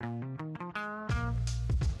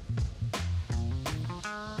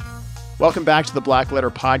Welcome back to the Black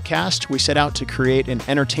Letter Podcast. We set out to create an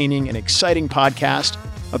entertaining and exciting podcast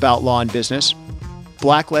about law and business.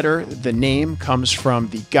 Black Letter, the name, comes from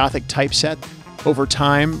the Gothic typeset. Over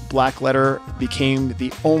time, Black Letter became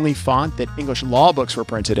the only font that English law books were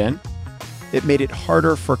printed in. It made it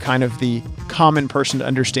harder for kind of the common person to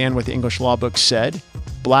understand what the English law books said.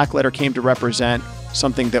 Black Letter came to represent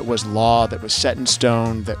something that was law, that was set in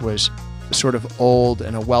stone, that was a sort of old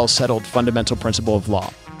and a well-settled fundamental principle of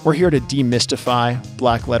law. We're here to demystify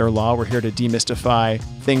black letter law. We're here to demystify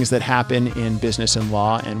things that happen in business and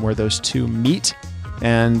law and where those two meet.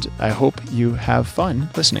 And I hope you have fun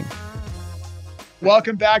listening.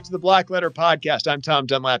 Welcome back to the Black Letter Podcast. I'm Tom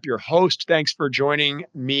Dunlap, your host. Thanks for joining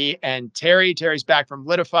me and Terry. Terry's back from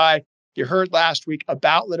Litify. You heard last week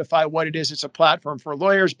about Litify, what it is. It's a platform for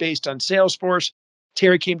lawyers based on Salesforce.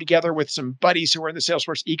 Terry came together with some buddies who were in the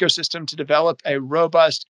Salesforce ecosystem to develop a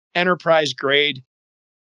robust enterprise-grade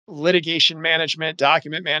litigation management,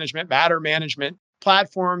 document management, matter management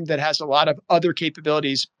platform that has a lot of other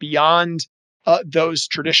capabilities beyond those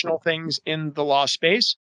traditional things in the law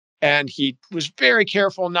space. And he was very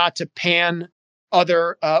careful not to pan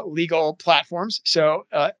other legal platforms. So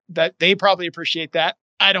that they probably appreciate that.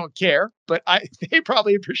 I don't care, but they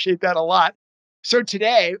probably appreciate that a lot. So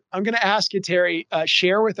today, I'm going to ask you, Terry,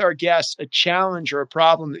 share with our guests a challenge or a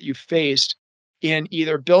problem that you faced in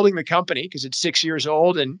either building the company, because it's 6 years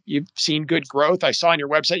old and you've seen good growth. I saw on your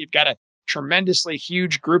website, you've got a tremendously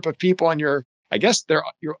huge group of people and you're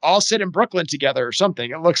all sit in Brooklyn together or something,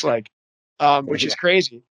 it looks like, which is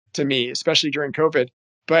crazy to me, especially during COVID.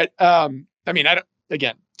 But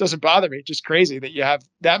it doesn't bother me. It's just crazy that you have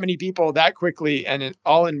that many people that quickly and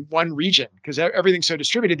all in one region because everything's so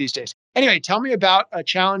distributed these days. Anyway, tell me about a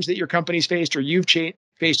challenge that your company's faced or you've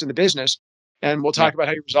faced in the business, and we'll talk about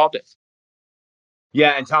how you resolved it.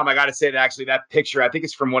 Yeah. And Tom, I got to say that actually that picture, I think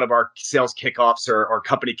it's from one of our sales kickoffs or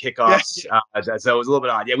company kickoffs. Yeah. So it was a little bit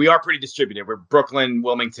odd. Yeah, we are pretty distributed. We're Brooklyn,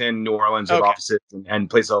 Wilmington, New Orleans, with offices and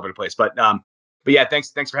places all over the place. But yeah, thanks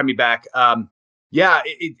for having me back.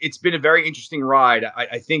 It's been a very interesting ride.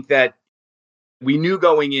 I think that we knew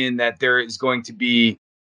going in that there is going to be,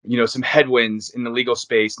 some headwinds in the legal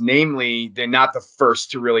space. Namely, they're not the first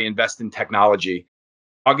to really invest in technology.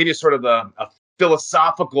 I'll give you sort of a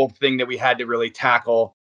philosophical thing that we had to really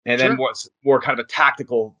tackle, and then more kind of a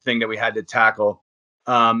tactical thing that we had to tackle.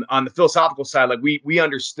 On the philosophical side, like we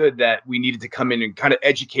understood that we needed to come in and kind of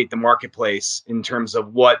educate the marketplace in terms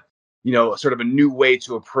of what, sort of a new way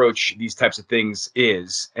to approach these types of things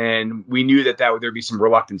is. And we knew that there'd be some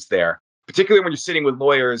reluctance there, particularly when you're sitting with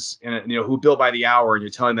lawyers and, who bill by the hour and you're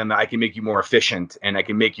telling them that I can make you more efficient and I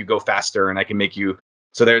can make you go faster and I can make you,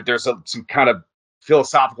 so there's some kind of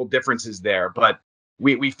philosophical differences there, but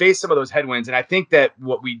we faced some of those headwinds. And I think that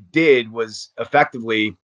what we did was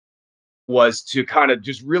to kind of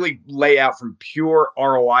just really lay out from pure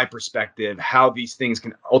ROI perspective, how these things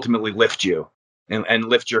can ultimately lift you and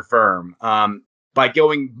lift your firm by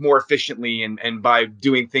going more efficiently and by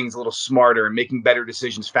doing things a little smarter and making better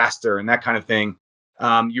decisions faster and that kind of thing.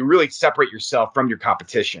 You really separate yourself from your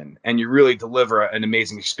competition and you really deliver an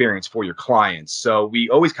amazing experience for your clients. So we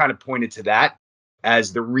always kind of pointed to that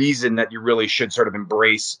as the reason that you really should sort of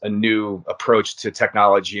embrace a new approach to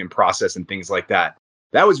technology and process and things like that.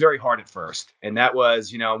 That was very hard at first. And that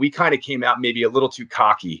was, we kind of came out maybe a little too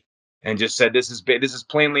cocky and just said, this is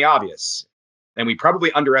plainly obvious. And we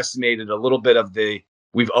probably underestimated a little bit of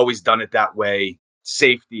we've always done it that way,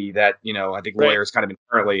 safety that, I think lawyers kind of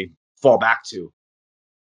inherently fall back to.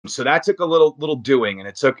 So that took a little doing, and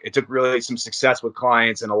it took really some success with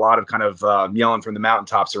clients and a lot of kind of yelling from the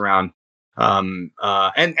mountaintops around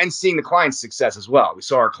and seeing the client's success as well. We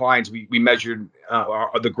saw our clients, we measured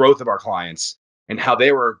the growth of our clients and how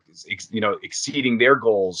they were, exceeding their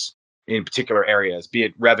goals in particular areas, be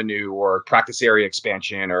it revenue or practice area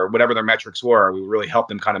expansion or whatever their metrics were. We really helped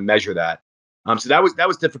them kind of measure that. So that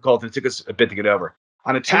was difficult, and it took us a bit to get over.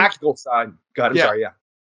 On a tactical side, God, I'm sorry, yeah.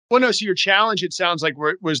 Well, no, so your challenge, it sounds like,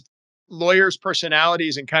 was lawyers'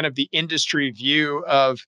 personalities and kind of the industry view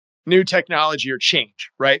of new technology or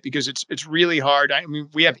change, right? Because it's really hard. I mean,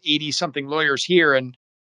 we have 80-something lawyers here, and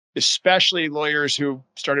especially lawyers who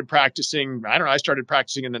started practicing, I started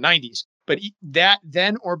practicing in the 90s. But that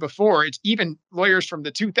then or before, it's even lawyers from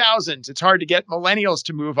the 2000s. It's hard to get millennials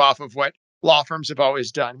to move off of what law firms have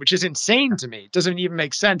always done, which is insane to me. It doesn't even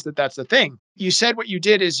make sense that that's the thing. You said what you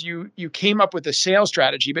did is you came up with a sales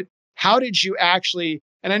strategy, but how did you actually,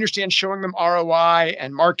 and I understand showing them ROI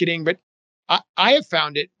and marketing, but I have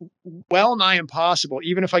found it well nigh impossible,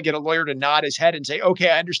 even if I get a lawyer to nod his head and say,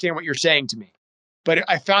 okay, I understand what you're saying to me. But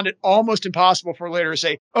I found it almost impossible for a lawyer to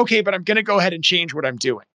say, okay, but I'm going to go ahead and change what I'm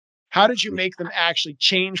doing. How did you make them actually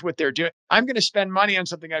change what they're doing? I'm going to spend money on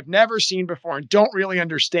something I've never seen before and don't really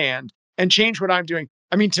understand and change what I'm doing.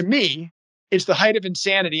 I mean, to me, it's the height of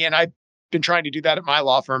insanity. And I've been trying to do that at my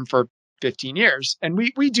law firm for 15 years. And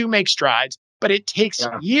we do make strides, but it takes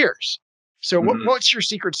Yeah. years. So Mhm. what's your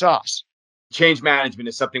secret sauce? Change management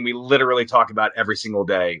is something we literally talk about every single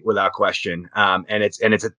day without question. And it's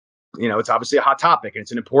it's obviously a hot topic and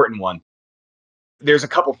it's an important one. There's a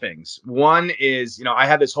couple things. One is, I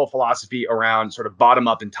have this whole philosophy around sort of bottom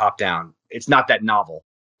up and top down. It's not that novel,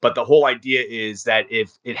 but the whole idea is that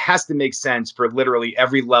if it has to make sense for literally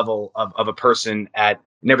every level of a person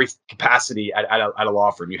in every capacity at a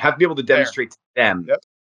law firm, you have to be able to demonstrate to them Yep.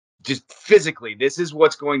 just physically, this is you're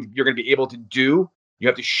going to be able to do. You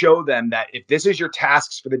have to show them that if this is your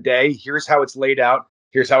tasks for the day, here's how it's laid out.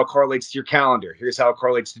 Here's how it correlates to your calendar. Here's how it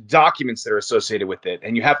correlates to documents that are associated with it.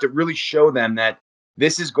 And you have to really show them that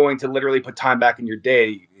this is going to literally put time back in your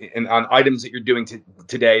day and on items that you're doing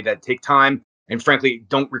today that take time and frankly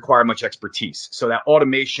don't require much expertise. So that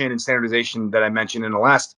automation and standardization that I mentioned in the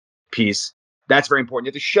last piece, that's very important. You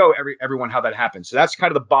have to show everyone how that happens. So that's kind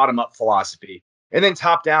of the bottom up philosophy. And then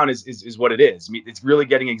top down is what it is. I mean, it's really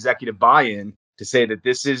getting executive buy-in to say that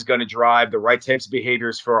this is going to drive the right types of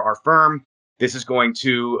behaviors for our firm. This is going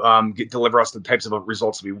to deliver us the types of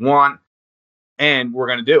results we want. And we're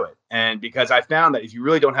going to do it. And because I found that if you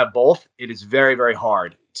really don't have both, it is very, very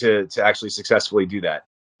hard to actually successfully do that.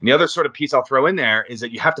 And the other sort of piece I'll throw in there is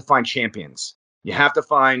that you have to find champions. You have to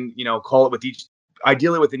find, call it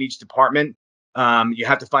ideally within each department. You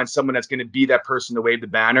have to find someone that's going to be that person to wave the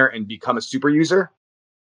banner and become a super user,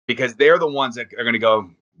 because they're the ones that are going to go,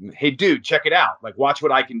 hey, dude, check it out. Like, watch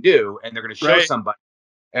what I can do. And they're going to show somebody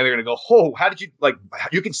and they're going to go, oh, how did you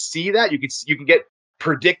you can see that you can get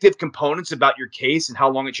predictive components about your case and how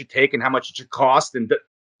long it should take and how much it should cost. And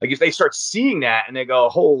if they start seeing that and they go,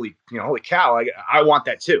 holy cow, I want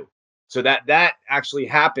that too. So that actually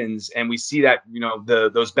happens. And we see that,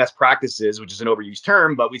 those best practices, which is an overused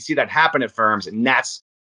term, but we see that happen at firms. And that's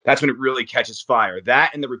when it really catches fire.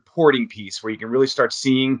 That and the reporting piece, where you can really start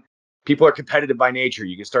seeing people are competitive by nature.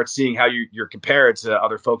 You can start seeing how you're compared to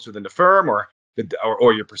other folks within the firm or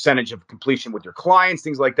your percentage of completion with your clients,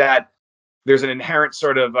 things like that. There's an inherent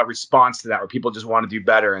sort of a response to that where people just want to do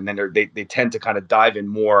better. And then they tend to kind of dive in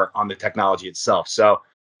more on the technology itself. So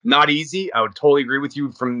not easy. I would totally agree with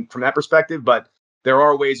you from that perspective, but there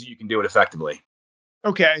are ways that you can do it effectively.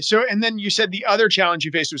 Okay. So, and then you said the other challenge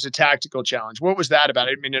you faced was a tactical challenge. What was that about?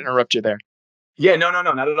 I didn't mean to interrupt you there. Yeah, no, not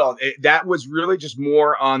at all. That was really just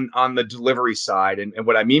more on the delivery side. And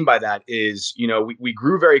what I mean by that is, we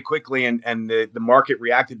grew very quickly and the market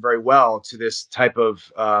reacted very well to this type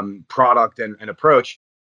of product and approach,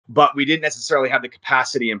 but we didn't necessarily have the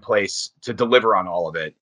capacity in place to deliver on all of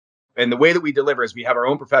it. And the way that we deliver is we have our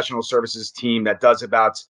own professional services team that does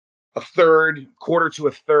about quarter to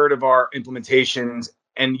a third of our implementations,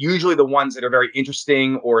 and usually the ones that are very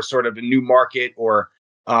interesting or sort of a new market or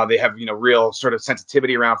they have, real sort of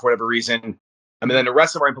sensitivity around for whatever reason. And then the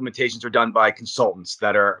rest of our implementations are done by consultants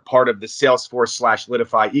that are part of the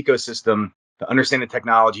Salesforce/Litify ecosystem to understand the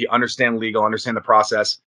technology, understand legal, understand the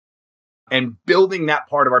process. And building that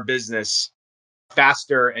part of our business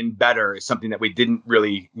faster and better is something that we didn't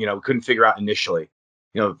really, couldn't figure out initially.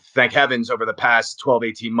 Thank heavens over the past 12,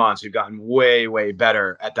 18 months, we've gotten way, way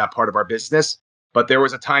better at that part of our business. But there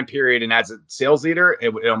was a time period, and as a sales leader,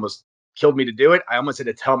 it almost killed me to do it. I almost had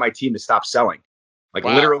to tell my team to stop selling,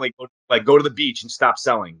 literally go to the beach and stop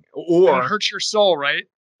selling. Or and it hurts your soul, right?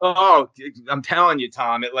 Oh, I'm telling you,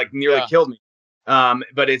 Tom, it nearly killed me.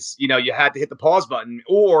 But it's, you had to hit the pause button,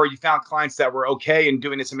 or you found clients that were okay in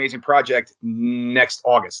doing this amazing project next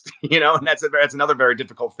August, and that's another very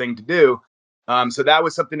difficult thing to do. So that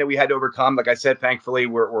was something that we had to overcome. Like I said, thankfully,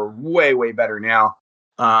 we're way, way better now.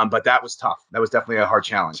 But that was tough. That was definitely a hard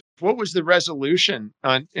challenge. What was the resolution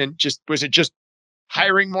on, and was it just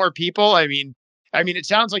hiring more people? I mean, it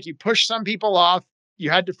sounds like you pushed some people off.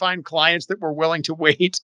 You had to find clients that were willing to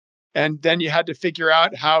wait. And then you had to figure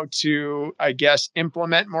out how to, I guess,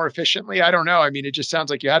 implement more efficiently. I don't know. It just sounds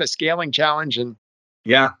like you had a scaling challenge. And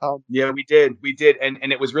yeah, we did.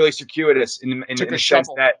 And it was really circuitous in the sense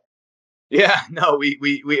that, it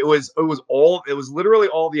was literally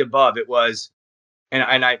all the above. It was,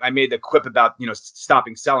 and I made the quip about,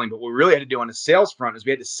 stopping selling, but what we really had to do on the sales front is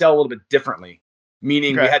we had to sell a little bit differently.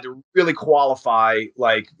 Meaning we had to really qualify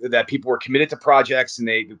that people were committed to projects and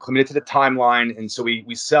they committed to the timeline. And so we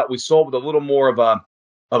sold with a little more of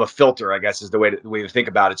a filter, I guess, is the way to think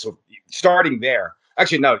about it. So starting there,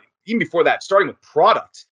 actually, no, even before that, starting with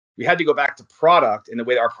product, we had to go back to product and the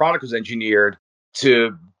way that our product was engineered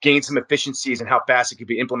to gain some efficiencies and how fast it could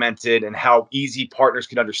be implemented and how easy partners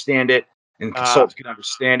could understand it and consultants could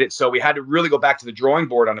understand it. So we had to really go back to the drawing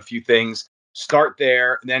board on a few things, start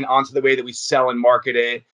there, and then onto the way that we sell and market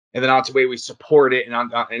it, and then onto the way we support it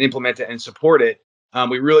and implement it and support it.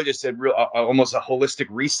 We really just did almost a holistic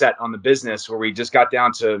reset on the business where we just got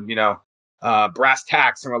down to, brass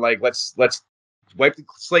tacks, and we're like, let's wipe the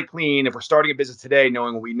slate clean. If we're starting a business today,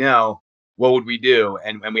 knowing what we know, what would we do?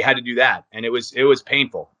 And we had to do that. And it was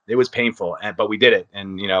painful. It was painful, but we did it,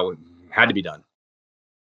 and, it had to be done.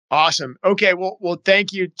 Awesome. Okay. Well,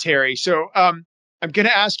 thank you, Terry. So, I'm going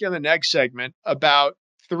to ask you on the next segment about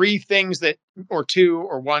 3 things that, or 2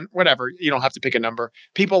 or 1, whatever. You don't have to pick a number.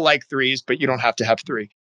 People like 3s, but you don't have to have 3.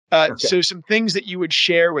 Okay. So some things that you would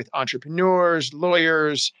share with entrepreneurs,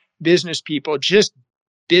 lawyers, business people, just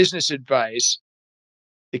business advice.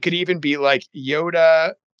 It could even be like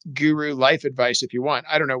Yoda guru life advice if you want.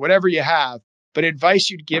 I don't know, whatever you have, but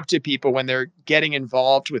advice you'd give to people when they're getting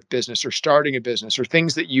involved with business or starting a business or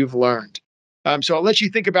things that you've learned. So I'll let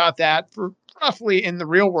you think about that for roughly in the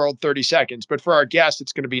real world, 30 seconds. But for our guest,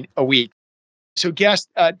 it's going to be a week. So guest,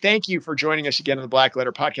 thank you for joining us again on the Black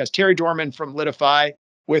Letter Podcast. Terry Dorman from Litify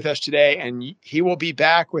with us today, and he will be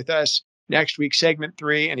back with us next week, segment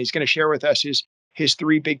 3, and he's going to share with us his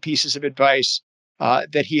 3 big pieces of advice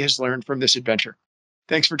that he has learned from this adventure.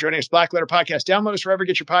 Thanks for joining us, Black Letter Podcast. Download us wherever you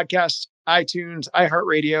get your podcasts, iTunes,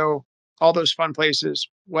 iHeartRadio, all those fun places,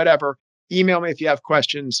 whatever. Email me if you have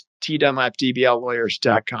questions,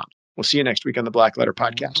 tdunlap@dbllawyers.com. We'll see you next week on the Black Letter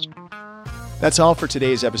Podcast. That's all for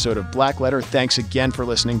today's episode of Black Letter. Thanks again for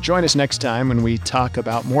listening. Join us next time when we talk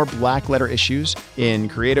about more Black Letter issues in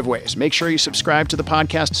creative ways. Make sure you subscribe to the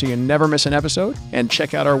podcast so you never miss an episode, and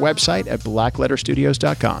check out our website at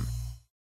blackletterstudios.com.